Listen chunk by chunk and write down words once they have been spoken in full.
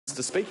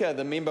Mr Speaker,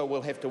 the member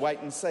will have to wait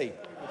and see.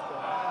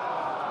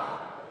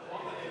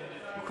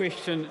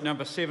 Question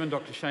number 7,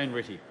 Dr Shane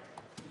Reti.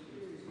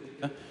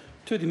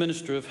 To the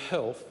Minister of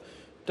Health,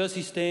 does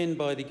he stand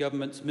by the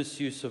Government's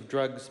Misuse of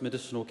Drugs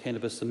Medicinal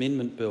Cannabis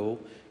Amendment Bill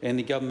and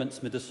the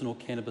Government's medicinal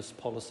cannabis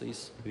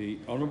policies? The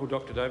Honourable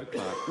Dr David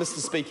Clark. Mr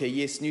Speaker,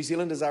 yes, New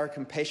Zealanders are a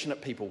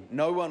compassionate people.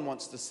 No one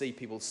wants to see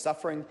people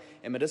suffering,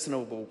 and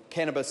medicinal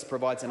cannabis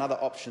provides another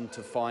option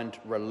to find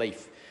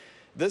relief.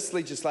 This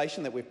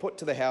legislation that we've put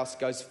to the House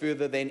goes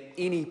further than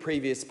any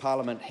previous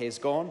Parliament has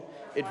gone.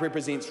 It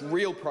represents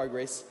real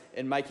progress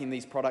in making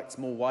these products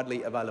more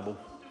widely available.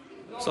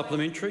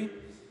 Supplementary.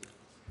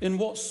 In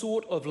what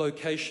sort of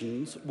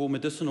locations will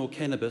medicinal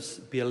cannabis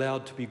be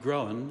allowed to be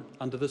grown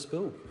under this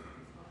bill?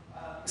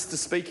 Mr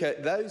Speaker,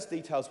 those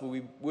details will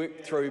be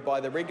worked through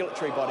by the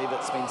regulatory body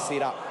that's been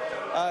set up.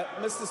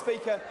 Mr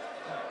Speaker,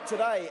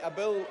 today a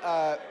bill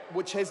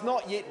which has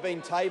not yet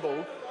been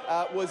tabled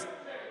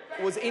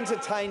was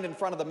entertained in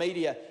front of the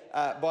media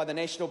by the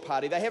National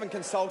Party. They haven't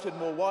consulted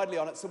more widely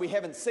on it, so we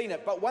haven't seen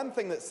it. But one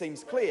thing that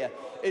seems clear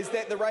is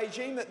that the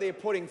regime that they're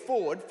putting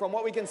forward, from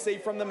what we can see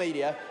from the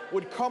media,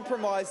 would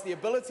compromise the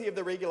ability of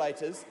the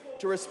regulators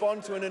to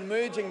respond to an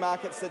emerging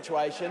market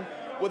situation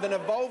with an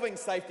evolving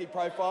safety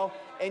profile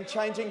and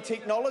changing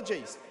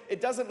technologies. It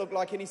doesn't look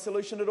like any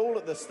solution at all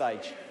at this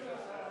stage.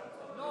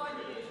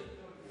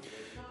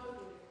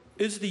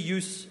 Is the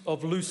use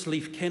of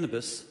loose-leaf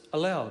cannabis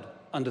allowed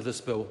under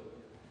this bill?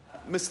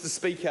 Mr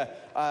Speaker,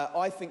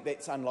 I think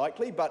that's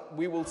unlikely, but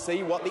we will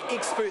see what the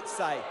experts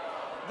say.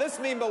 This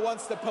member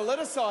wants to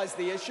politicise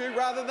the issue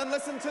rather than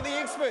listen to the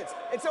experts.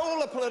 It's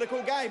all a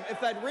political game. If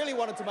they'd really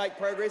wanted to make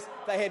progress,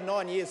 they had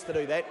 9 years to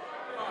do that.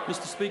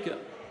 Mr Speaker,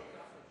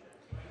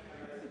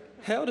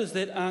 how does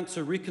that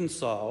answer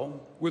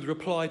reconcile with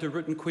reply to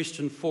written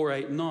question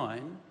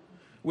 489,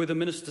 where the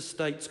Minister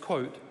states,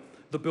 quote,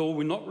 "The bill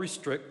will not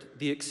restrict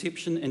the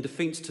exception and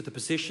defence to the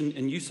possession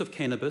and use of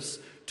cannabis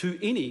to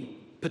any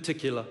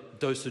particular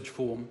dosage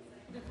form"?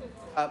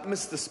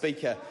 Mr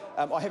Speaker,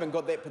 I haven't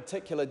got that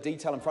particular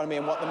detail in front of me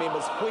and what the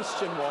member's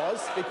question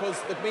was, because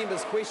the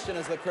member's question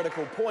is the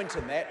critical point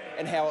in that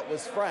and how it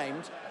was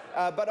framed.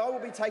 But I will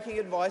be taking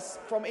advice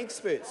from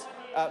experts,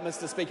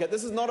 Mr Speaker.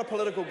 This is not a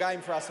political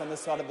game for us on this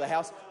side of the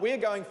House. We're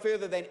going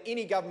further than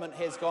any government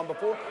has gone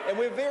before, and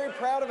we're very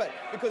proud of it,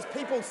 because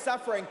people's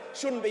suffering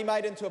shouldn't be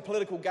made into a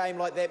political game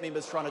like that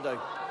member's trying to do.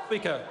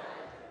 Speaker,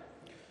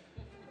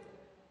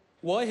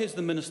 why has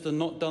the Minister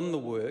not done the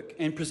work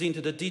and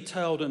presented a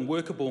detailed and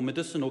workable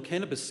medicinal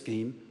cannabis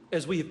scheme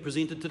as we have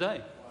presented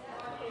today?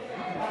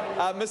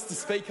 Mr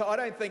Speaker, I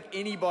don't think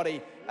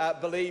anybody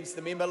believes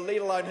the member,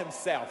 let alone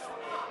himself.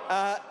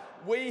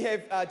 We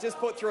have just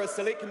put through a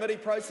select committee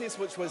process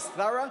which was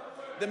thorough.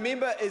 The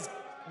member is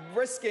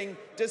risking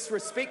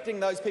disrespecting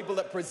those people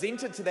that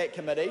presented to that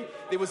committee.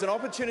 There was an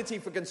opportunity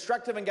for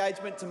constructive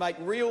engagement to make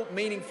real,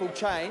 meaningful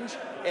change,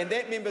 and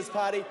that member's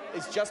party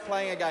is just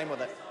playing a game with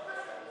it.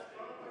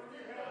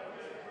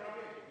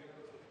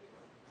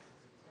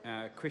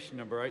 Question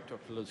number 8,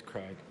 Dr Liz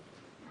Craig.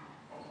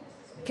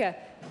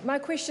 My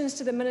question is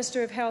to the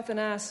Minister of Health and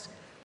asked,